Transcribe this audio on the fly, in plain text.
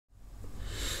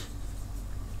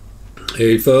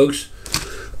Hey folks,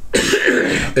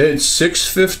 it's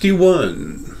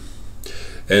 6:51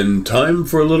 and time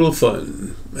for a little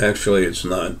fun. Actually, it's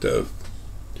not.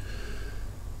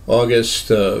 August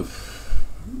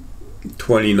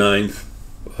 29th,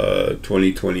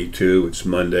 2022. It's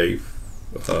Monday.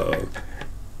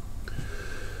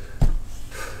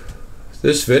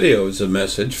 This video is a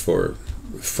message for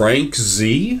Frank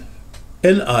Z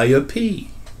and Aya P.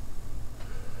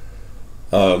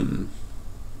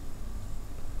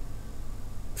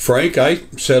 Frank, I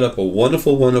set up a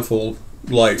wonderful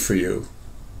life for you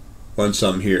once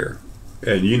I'm here.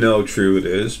 And you know true it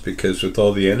is, because with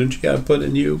all the energy I put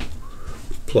in you,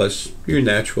 plus your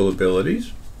natural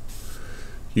abilities,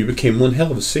 you became one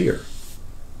hell of a seer.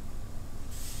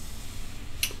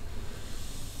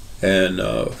 And,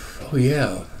 oh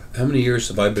yeah, how many years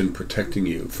have I been protecting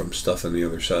you from stuff on the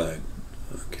other side?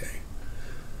 Okay.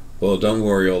 Well, don't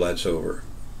worry, all that's over.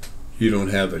 You don't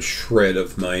have a shred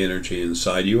of my energy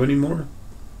inside you anymore.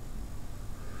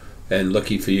 And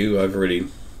lucky for you, I've already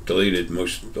deleted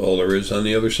most all there is on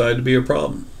the other side to be a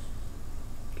problem.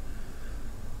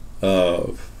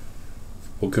 We'll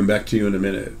come back to you in a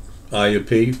minute. Aya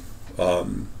P,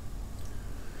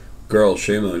 girl,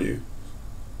 shame on you.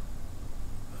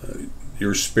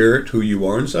 Your spirit, who you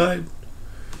are inside,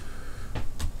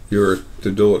 you're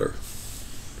the daughter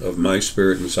of my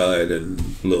spirit inside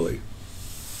and Lily.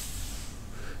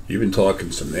 You've been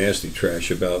talking some nasty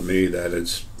trash about me that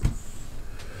it's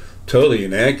totally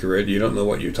inaccurate. You don't know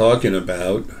what you're talking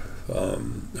about.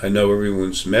 I know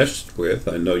everyone's messed with.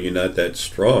 I know you're not that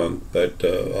strong, but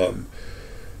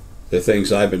the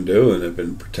things I've been doing have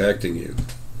been protecting you.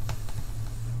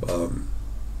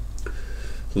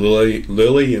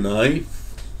 Lily and I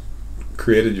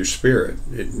created your spirit.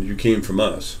 You came from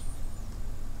us.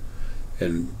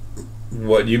 And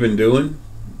what you've been doing,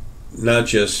 not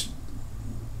just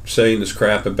saying this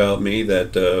crap about me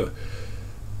that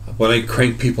when I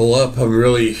crank people up,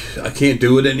 I can't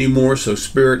do it anymore, so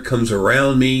spirit comes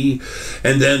around me,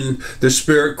 and then the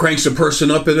spirit cranks a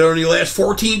person up and it only lasts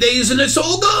 14 days and it's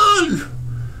all gone,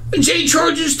 and Jay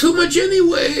charges too much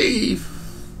anyway.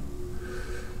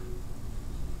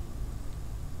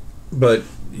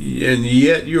 And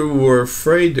yet you were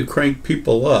afraid to crank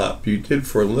people up. You did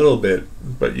for a little bit,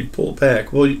 but you pulled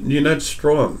back. Well, you're not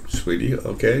strong, sweetie,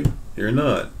 okay? You're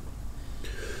not.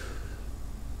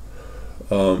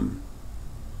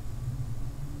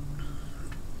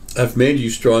 I've made you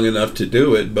strong enough to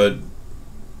do it, but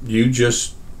you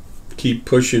just keep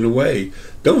pushing away.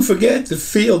 Don't forget, the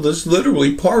field is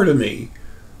literally part of me.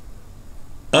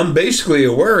 I'm basically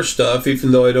aware of stuff,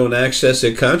 even though I don't access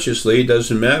it consciously. It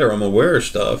doesn't matter, I'm aware of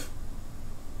stuff.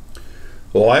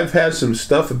 Well, I've had some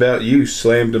stuff about you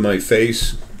slammed in my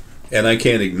face, and I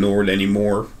can't ignore it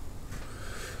anymore.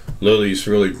 Lily's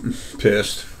really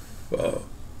pissed.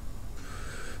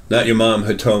 Not your mom,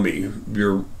 Hitomi.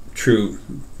 Your true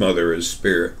mother is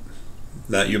spirit.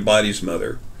 Not your body's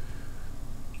mother.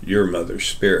 Your mother's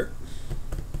spirit.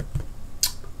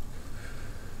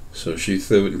 So she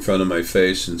threw it in front of my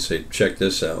face and said, check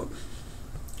this out.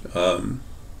 So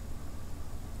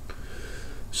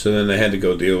then I had to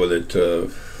go deal with it,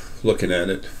 looking at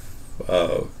it.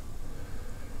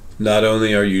 Not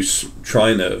only are you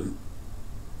trying to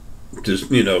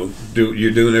just,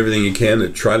 you're doing everything you can to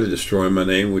try to destroy my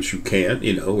name, which you can't.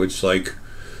 It's like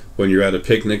when you're at a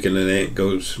picnic and an ant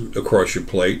goes across your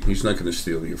plate. He's not going to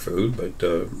steal your food, but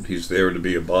he's there to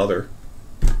be a bother.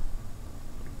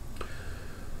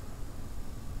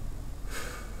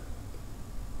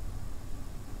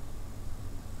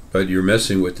 But you're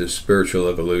messing with this spiritual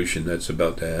evolution that's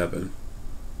about to happen.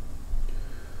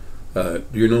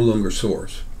 You're no longer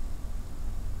source.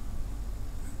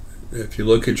 If you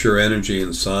look at your energy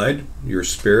inside, your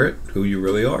spirit, who you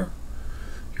really are,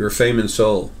 you're a fame and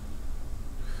soul.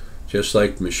 Just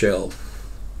like Michelle,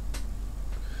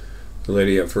 the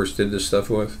lady I first did this stuff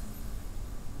with.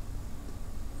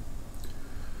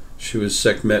 She was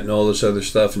Sekhmet and all this other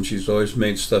stuff, and she's always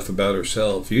made stuff about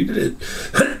herself. You did it.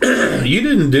 You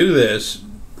didn't do this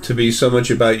to be so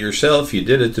much about yourself. You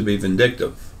did it to be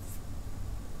vindictive.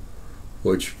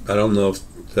 Which, I don't know if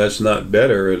that's not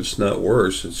better. It's not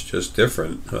worse. It's just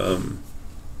different.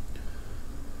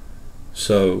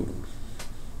 So,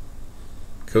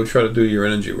 go try to do your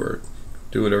energy work.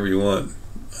 Do whatever you want.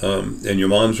 And your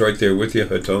mom's right there with you,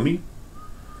 Hitomi.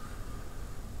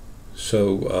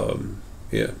 So,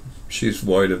 yeah. She's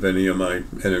void of any of my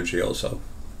energy also.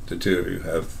 The two of you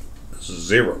have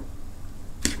zero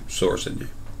source in you.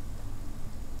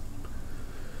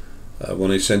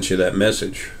 When I sent you that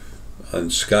message on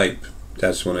Skype,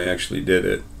 that's when I actually did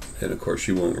it. And of course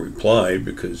you won't reply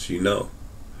because you know.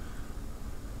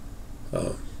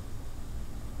 Uh,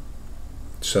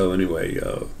 so anyway,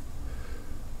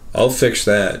 I'll fix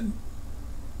that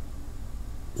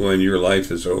when your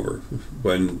life is over,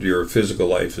 when your physical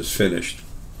life is finished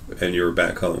and you're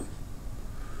back home.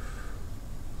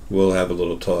 We'll have a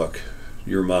little talk,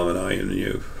 your mom and I and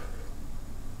you.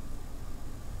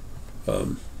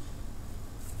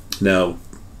 Now,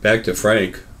 back to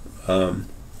Frank.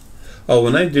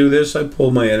 When I do this, I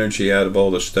pull my energy out of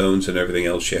all the stones and everything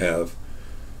else you have.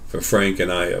 For Frank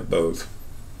and I both.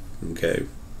 Okay.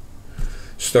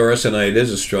 Staurosinite is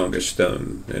the strongest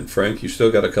stone. And Frank, you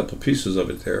still got a couple pieces of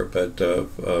it there. But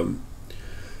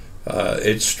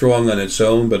it's strong on its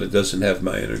own, but it doesn't have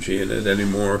my energy in it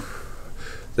anymore.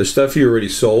 The stuff you already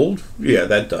sold, yeah,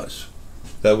 that does.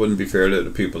 That wouldn't be fair to the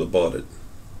people that bought it.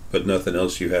 But nothing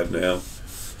else you have now.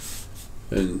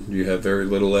 And you have very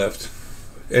little left.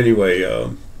 Anyway,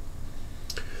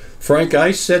 Frank,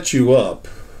 I set you up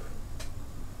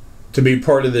to be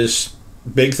part of this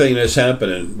big thing that's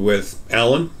happening with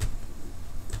Alan,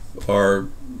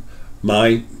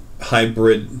 my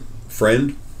hybrid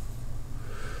friend.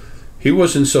 He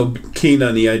wasn't so keen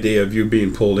on the idea of you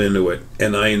being pulled into it,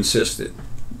 and I insisted.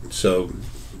 So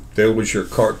there was your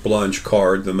carte blanche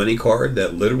card, the money card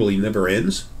that literally never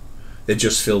ends. It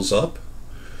just fills up.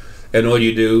 And all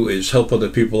you do is help other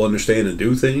people understand and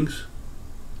do things.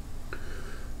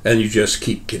 And you just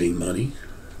keep getting money.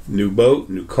 New boat,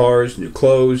 new cars, new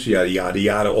clothes, yada, yada,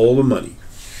 yada, all the money.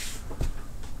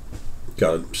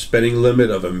 Got a spending limit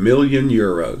of €1 million.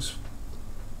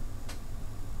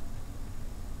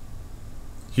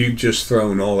 You've just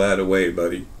thrown all that away,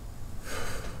 buddy.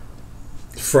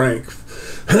 Frank,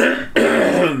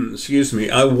 excuse me,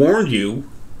 I warned you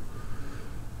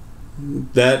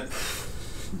that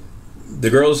the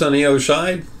girls on the other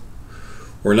side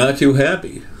were not too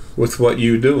happy with what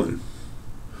you're doing.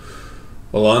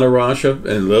 Alana, Rasha,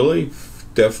 and Lily,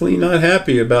 definitely not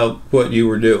happy about what you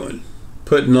were doing.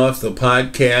 Putting off the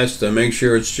podcast to make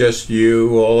sure it's just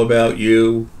you, all about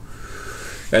you.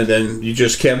 And then you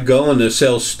just kept going to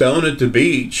sell stone at the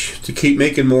beach to keep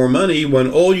making more money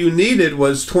when all you needed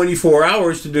was 24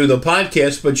 hours to do the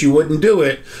podcast, but you wouldn't do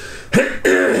it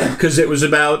because it was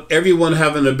about everyone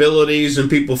having abilities and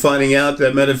people finding out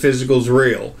that metaphysical's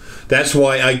real. That's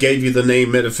why I gave you the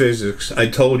name metaphysics. I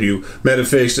told you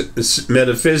metaphysics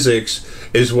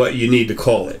is what you need to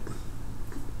call it.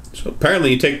 So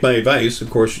apparently you take my advice. Of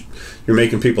course, you're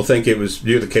making people think it was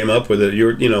you that came up with it.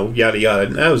 You're, yada, yada.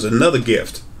 And that was another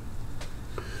gift.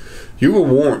 You were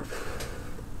warned.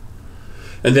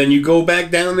 And then you go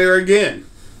back down there again.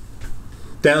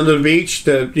 Down to the beach,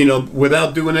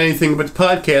 without doing anything but the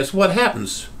podcast. What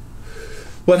happens?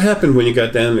 What happened when you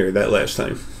got down there that last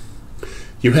time?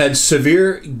 You had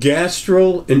severe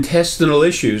gastrointestinal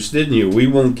issues, didn't you? We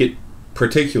won't get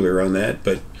particular on that,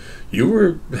 but you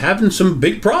were having some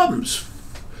big problems.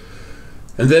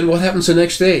 And then what happens the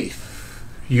next day?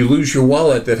 You lose your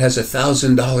wallet that has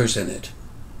 $1,000 in it.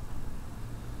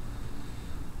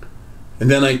 And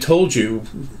then I told you,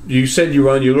 you said you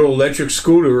were on your little electric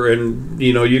scooter and,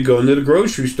 you go into the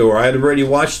grocery store. I had already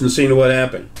watched and seen what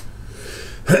happened.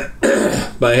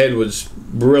 My head was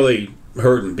really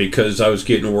hurting because I was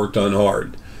getting worked on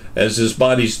hard. As this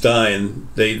body's dying,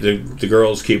 the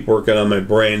girls keep working on my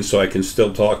brain so I can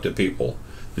still talk to people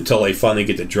until I finally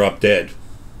get to drop dead.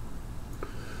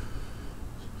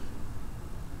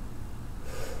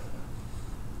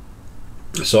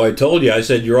 So I told you, I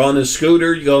said, you're on a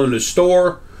scooter, you go in the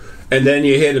store, and then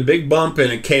you hit a big bump and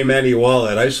it came out of your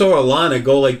wallet. I saw Alana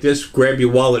go like this, grab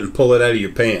your wallet and pull it out of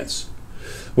your pants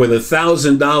with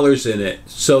 $1,000 in it.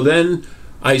 So then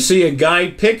I see a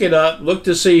guy pick it up, look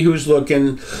to see who's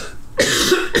looking,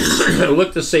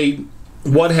 look to see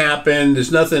what happened,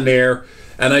 there's nothing there,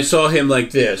 and I saw him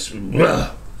like this,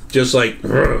 just like,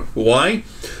 why?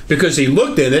 Because he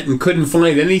looked in it and couldn't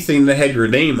find anything that had your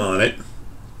name on it.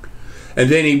 And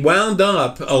then he wound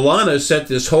up, Alana set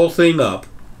this whole thing up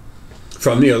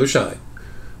from the other side.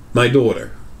 My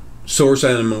daughter, source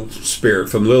animal spirit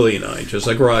from Lily and I, just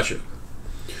like Rasha.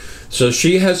 So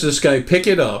she has this guy pick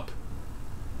it up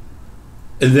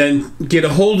and then get a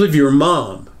hold of your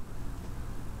mom.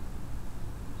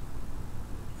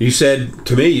 You said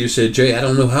to me, Jay, I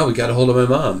don't know how we got a hold of my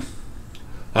mom.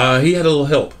 He had a little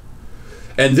help.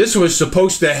 And this was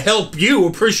supposed to help you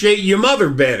appreciate your mother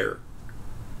better.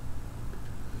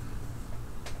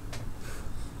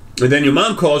 And then your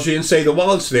mom calls you and say the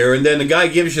wallet's there, and then the guy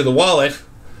gives you the wallet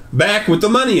back with the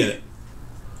money in it.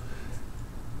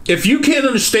 If you can't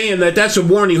understand that that's a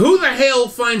warning, who the hell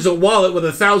finds a wallet with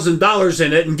 $1,000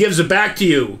 in it and gives it back to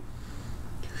you?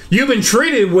 You've been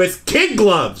treated with kid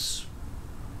gloves.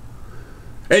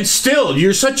 And still,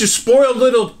 you're such a spoiled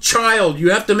little child.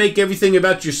 You have to make everything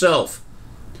about yourself.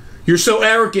 You're so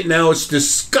arrogant now, it's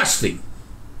disgusting.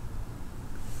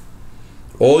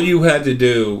 All you had to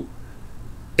do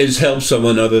is help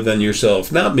someone other than yourself.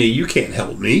 Not me. You can't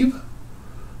help me.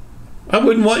 I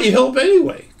wouldn't want your help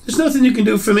anyway. There's nothing you can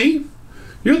do for me.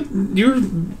 You're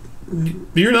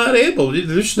not able.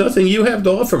 There's nothing you have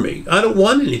to offer me. I don't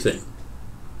want anything.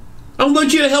 I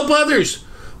want you to help others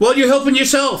while you're helping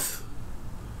yourself.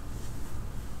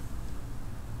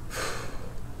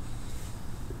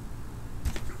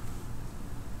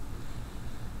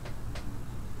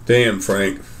 Damn,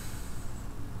 Frank.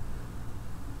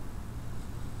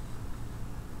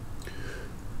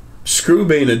 Screw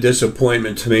being a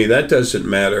disappointment to me. That doesn't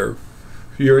matter.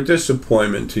 You're a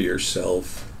disappointment to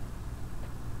yourself.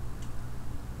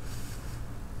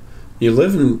 You're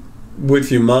living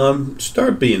with your mom.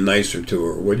 Start being nicer to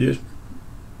her, would you?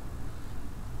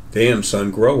 Damn,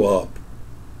 son, grow up.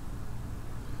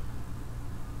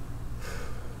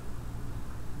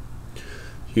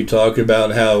 You talk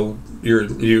about how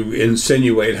you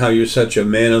insinuate how you're such a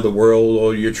man of the world,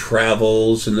 all your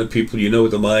travels and the people you know,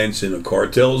 the mines, and the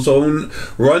cartels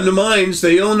run the mines,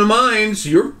 they own the mines.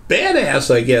 You're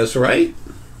badass, I guess, right?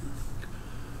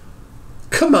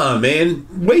 Come on, man.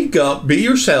 Wake up, be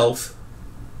yourself.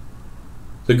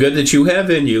 The good that you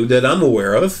have in you that I'm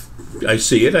aware of. I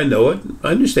see it, I know it, I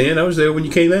understand. I was there when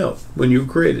you came out, when you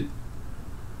were created.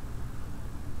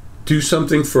 Do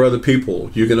something for other people.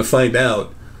 You're going to find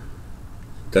out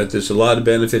that there's a lot of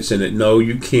benefits in it. No,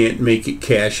 you can't make it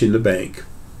cash in the bank.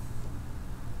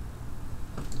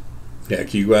 Yeah,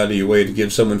 you go out of your way to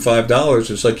give someone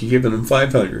 $5, it's like you're giving them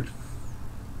 500.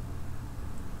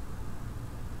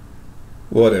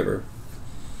 Whatever.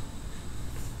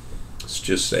 It's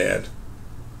just sad.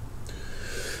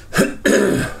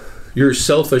 Your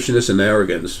selfishness and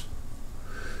arrogance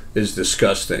is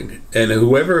disgusting. And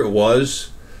whoever it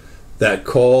was that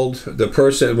called the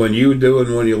person when you were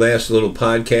doing one of your last little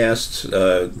podcasts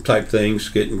type things,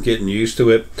 getting used to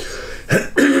it,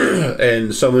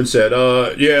 and someone said,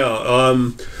 I'll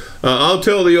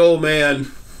tell the old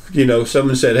man,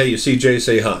 someone said, hey, you see Jay,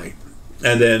 say hi.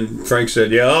 And then Frank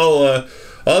said, yeah,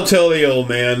 I'll tell the old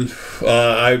man.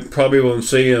 I probably won't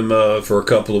see him for a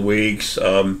couple of weeks.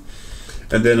 And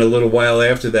then a little while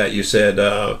after that, you said,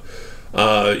 about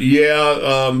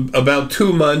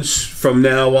 2 months from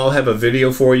now, I'll have a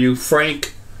video for you.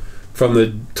 Frank, from the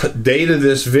date of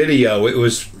this video, it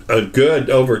was a good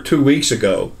over 2 weeks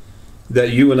ago that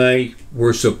you and I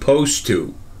were supposed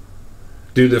to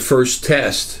do the first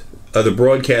test of the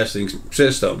broadcasting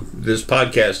system, this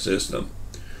podcast system.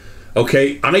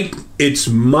 Okay, it's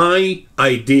my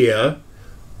idea.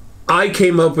 I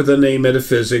came up with the name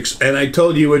Metaphysics, and I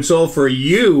told you it's all for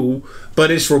you,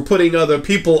 but it's for putting other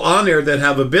people on there that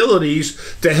have abilities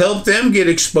to help them get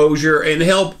exposure and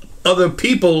help other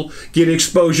people get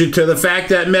exposure to the fact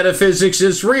that metaphysics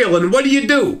is real. And what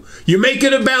do? You make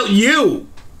it about you.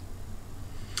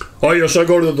 Oh, yes, I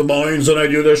go to the mines and I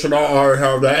do this and I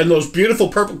have that. And those beautiful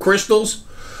purple crystals.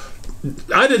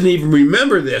 I didn't even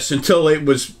remember this until it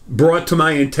was brought to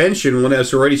my attention when I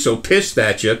was already so pissed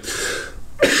at you.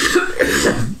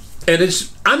 And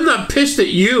I'm not pissed at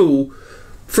you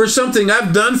for something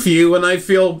I've done for you and I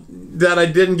feel that I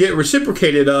didn't get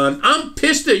reciprocated on. I'm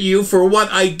pissed at you for what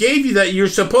I gave you that you're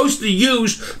supposed to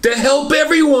use to help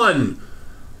everyone.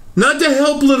 Not to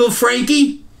help little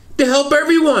Frankie, to help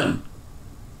everyone.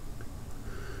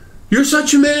 You're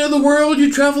such a man of the world,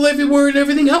 you travel everywhere and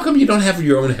everything. How come you don't have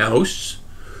your own house?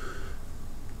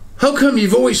 How come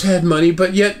you've always had money,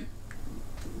 but yet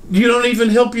you don't even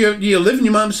help you live in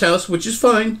your mom's house, which is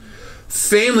fine.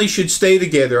 Family should stay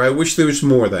together. I wish there was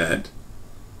more of that.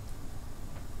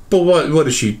 But what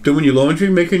is she doing? Your laundry,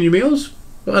 making your meals?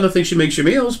 Well, I don't think she makes your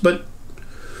meals, but...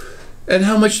 And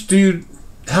how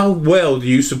well do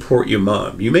you support your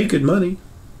mom? You make good money.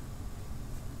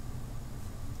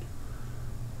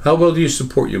 How well do you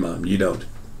support your mom? You don't.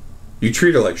 You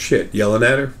treat her like shit, yelling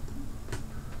at her.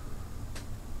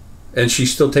 And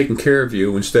she's still taking care of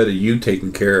you instead of you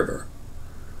taking care of her.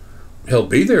 Hell,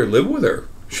 be there, live with her.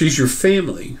 She's your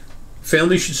family.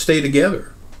 Family should stay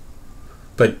together.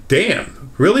 But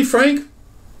damn, really, Frank?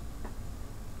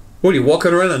 What, are you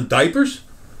walking around in diapers?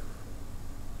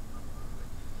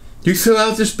 You throw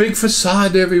out this big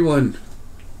facade to everyone.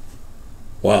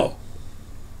 Wow.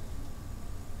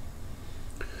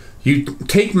 You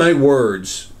take my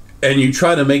words and you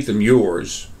try to make them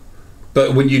yours.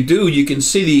 But when you do, you can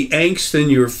see the angst in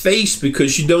your face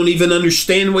because you don't even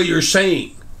understand what you're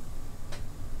saying.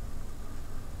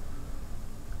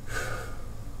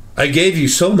 I gave you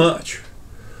so much.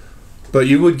 But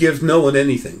you would give no one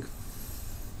anything.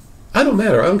 I don't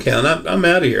matter. I don't count. I'm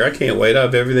out of here. I can't wait. I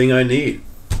have everything I need.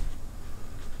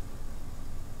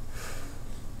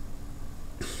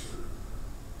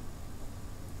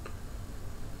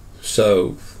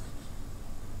 So,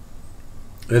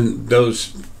 and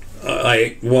those,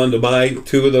 I wanted to buy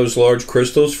 2 of those large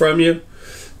crystals from you.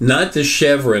 Not the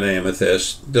chevron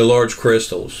amethyst, the large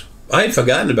crystals. I had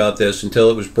forgotten about this until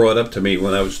it was brought up to me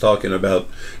when I was talking about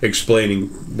explaining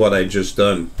what I'd just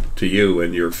done to you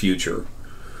and your future.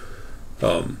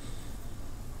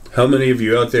 How many of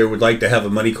you out there would like to have a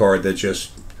money card that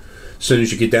just, as soon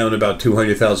as you get down to about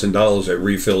 $200,000, it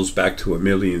refills back to a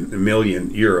million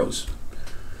euros?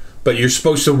 But you're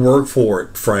supposed to work for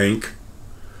it, Frank.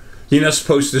 You're not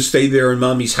supposed to stay there in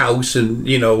mommy's house and,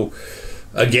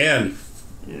 again,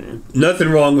 nothing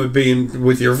wrong with being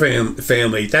with your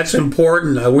family. That's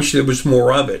important. I wish there was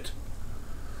more of it.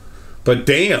 But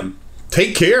damn,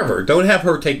 take care of her. Don't have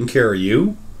her taking care of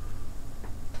you.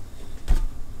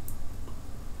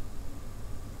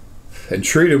 And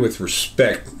treat her with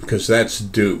respect, because that's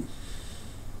due.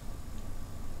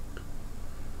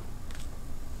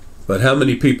 But how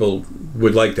many people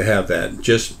would like to have that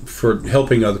just for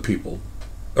helping other people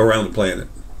around the planet?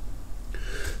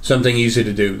 Something easy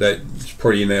to do. That's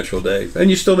pretty natural day. And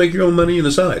you still make your own money on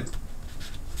the side.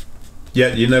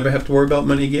 Yet you never have to worry about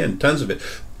money again. Tons of it.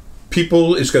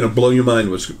 People, it's going to blow your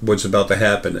mind what's about to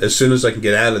happen as soon as I can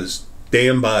get out of this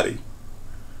damn body.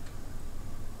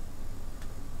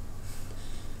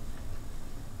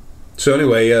 So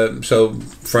anyway, so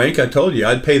Frank, I told you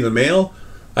I'd pay the mail.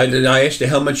 I asked you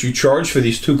how much you charge for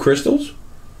these 2 crystals.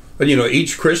 But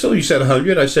each crystal, you said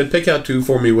 100. I said, pick out 2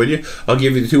 for me, will you? I'll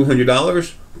give you the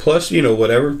 $200 plus,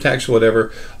 whatever, tax,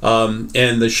 whatever,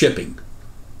 and the shipping.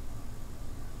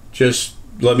 Just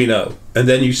let me know. And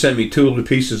then you sent me 2 little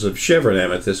pieces of chevron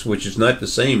amethyst, which is not the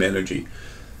same energy.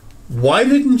 Why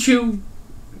didn't you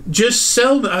just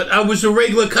sell? I was a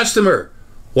regular customer.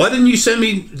 Why didn't you send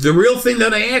me the real thing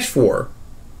that I asked for?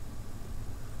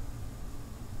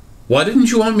 Why didn't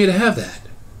you want me to have that?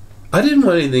 I didn't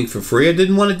want anything for free. I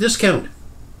didn't want a discount.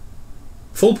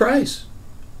 Full price.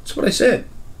 That's what I said.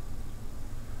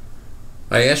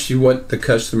 I asked you what the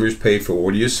customers pay for.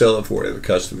 What do you sell it for to the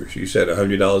customers? You said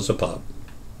 $100 a pop.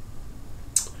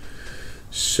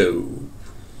 So,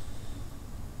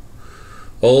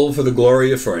 all for the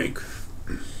glory of Frank.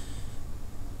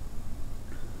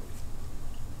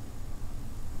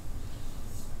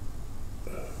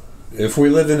 If we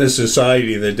lived in a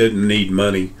society that didn't need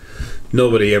money,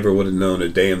 nobody ever would have known a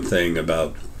damn thing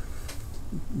about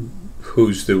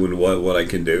who's doing what I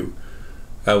can do.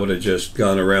 I would have just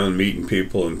gone around meeting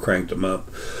people and cranked them up.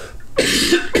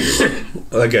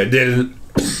 Like I did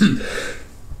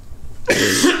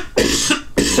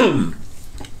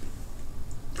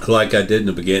like I did in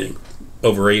the beginning,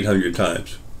 over 800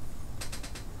 times.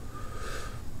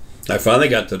 I finally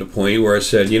got to the point where I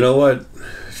said, you know what,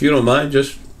 if you don't mind,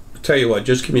 just tell you what,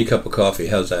 just give me a cup of coffee.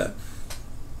 How's that?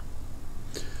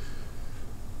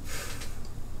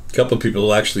 A couple of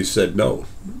people actually said no.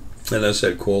 And I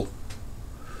said, cool.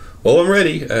 Well, I'm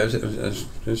ready. I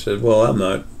said, well, I'm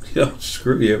not.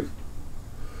 Screw you.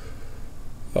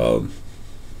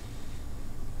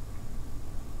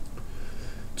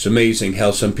 It's amazing how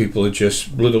some people are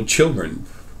just little children.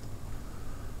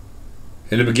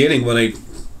 In the beginning, when I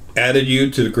added you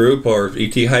to the group, our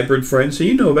ET Hybrid friends, so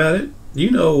you know about it. You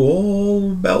know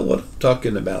all about what I'm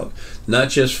talking about. Not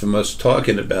just from us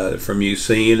talking about it, from you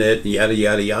seeing it, yada,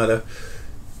 yada, yada.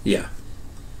 Yeah.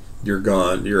 You're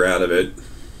gone. You're out of it.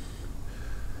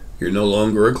 You're no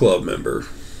longer a club member.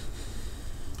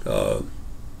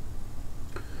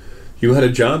 You had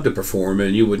a job to perform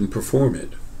and you wouldn't perform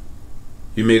it.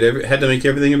 You had to make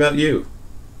everything about you.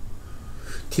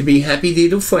 To be happy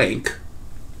little Frank.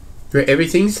 Where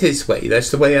everything's his way.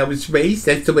 That's the way I was raised.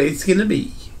 That's the way it's going to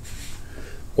be.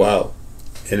 Wow.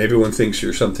 And everyone thinks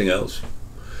you're something else.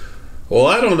 Well,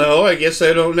 I don't know. I guess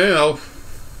I don't now.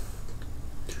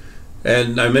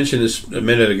 And I mentioned this a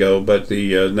minute ago, but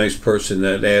the nice person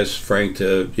that asked Frank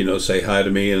to, say hi to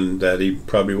me and that he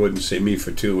probably wouldn't see me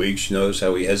for 2 weeks, you notice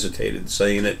how he hesitated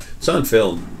saying it. It's on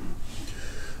film.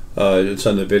 It's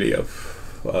on the video.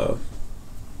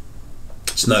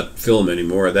 It's not film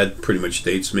anymore. That pretty much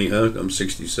dates me, huh? I'm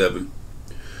 67.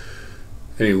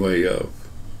 Anyway,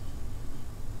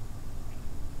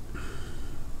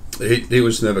 he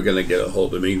was never going to get a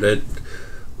hold of me.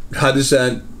 How does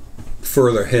that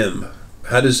further him?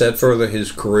 How does that further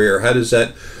his career? How does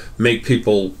that make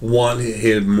people want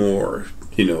him more?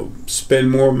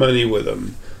 Spend more money with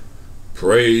him.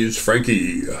 Praise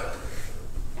Frankie.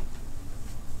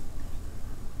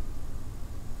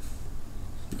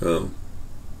 Oh.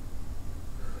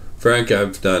 Frank,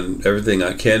 I've done everything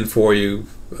I can for you.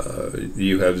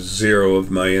 You have zero of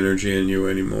my energy in you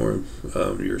anymore.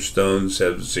 Your stones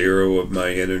have zero of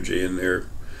my energy in there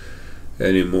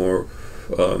anymore.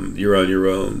 You're on your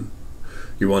own.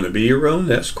 You want to be your own?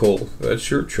 That's cool.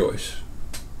 That's your choice.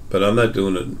 But I'm not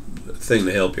doing a thing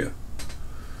to help you.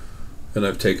 And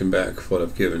I've taken back what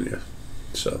I've given you.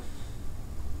 So,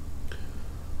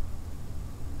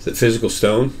 the physical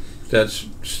stone, that's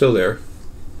still there.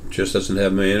 Just doesn't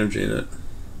have my energy in it.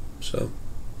 So,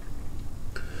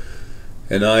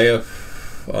 and I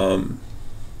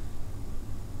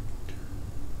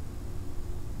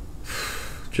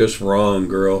just wrong,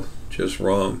 girl. Just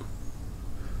wrong.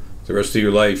 The rest of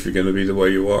your life, you're going to be the way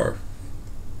you are.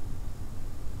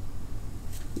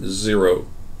 Zero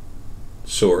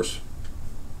source.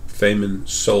 Feminine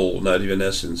soul, not even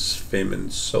essence. Feminine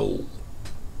soul.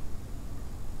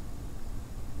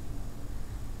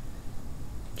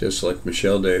 Just like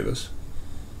Michelle Davis.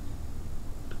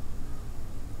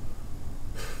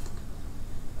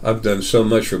 I've done so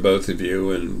much for both of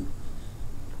you, and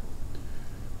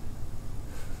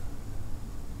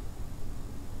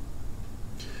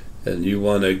you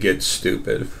want to get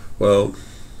stupid. Well,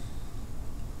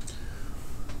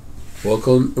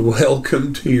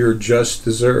 welcome to your just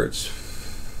desserts.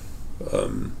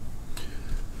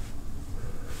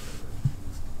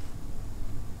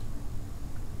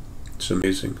 It's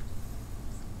amazing.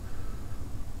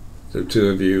 The two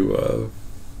of you,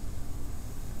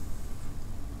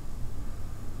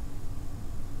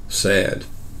 sad.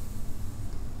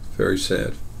 Very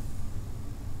sad.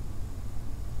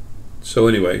 So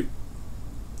anyway,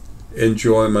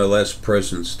 enjoy my last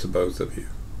presents to both of you.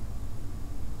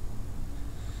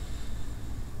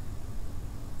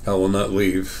 I will not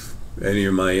leave any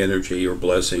of my energy or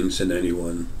blessings in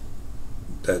anyone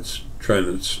that's trying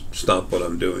to stop what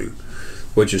I'm doing,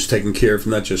 which is taking care of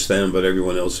not just them, but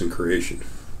everyone else in creation.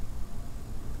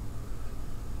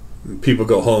 People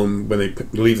go home, when they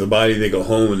leave the body, they go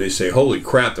home and they say, holy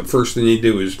crap, the first thing they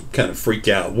do is kind of freak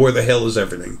out. Where the hell is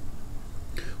everything?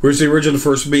 Where's the original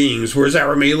first beings? Where's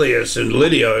Aramelius and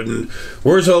Lydia? And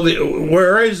where's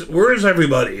where is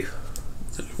everybody?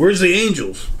 Where's the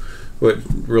angels? What,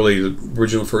 really, the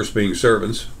original first being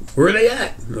servants? Where are they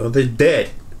at? Oh, they're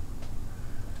dead.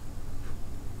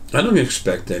 I don't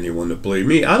expect anyone to believe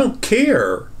me. I don't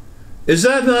care. Is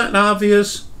that not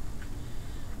obvious?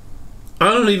 I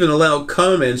don't even allow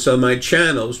comments on my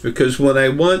channels because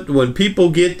when people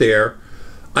get there,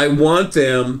 I want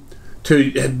them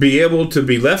to be able to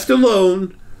be left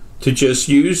alone, to just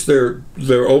use their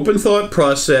open thought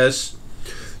process,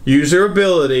 use their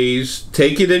abilities,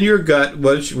 take it in your gut.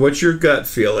 What's your gut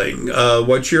feeling?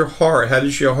 What's your heart? How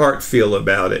does your heart feel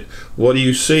about it? What do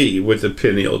you see with the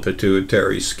pineal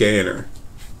pituitary scanner?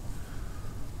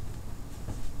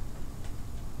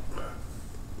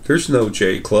 There's no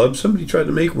J Club. Somebody tried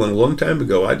to make one a long time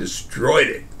ago. I destroyed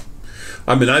it.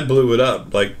 I mean, I blew it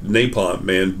up like napalm,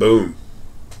 man. Boom.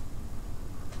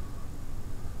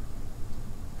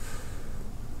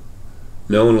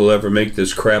 No one will ever make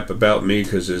this crap about me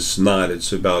because it's not.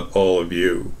 It's about all of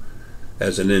you.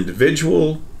 As an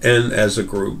individual and as a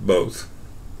group, both.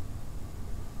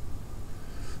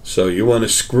 So you want to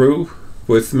screw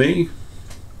with me?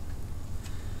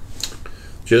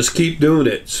 Just keep doing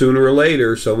it. Sooner or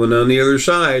later, someone on the other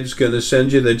side is going to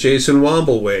send you the Jason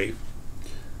Womble way.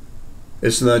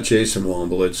 It's not Jason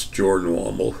Womble, it's Jordan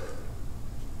Womble.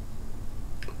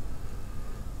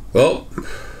 Well,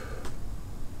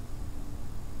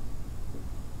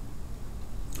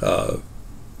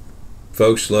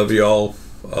 folks, love y'all.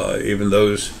 Even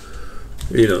those,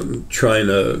 trying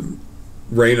to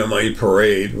rain on my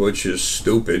parade, which is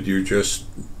stupid. You're just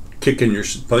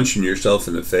punching yourself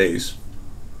in the face.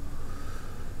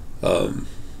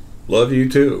 Love you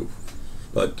too,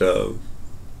 but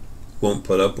won't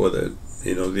put up with it.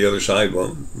 The other side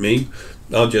won't. Me,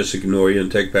 I'll just ignore you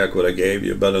and take back what I gave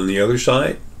you. But on the other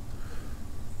side,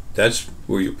 that's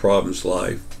where your problems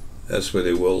lie. That's where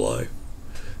they will lie.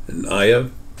 And Aya,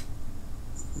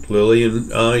 Lily,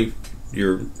 and I,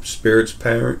 your spirit's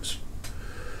parents,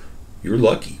 you're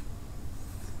lucky.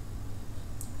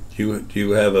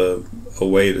 You have a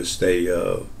way to stay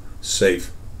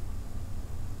safe.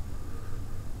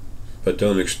 But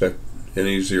don't expect an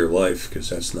easier life, because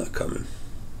that's not coming.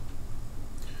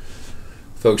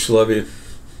 Folks, love you.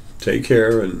 Take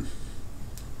care, and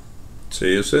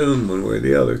see you soon, one way or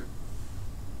the other.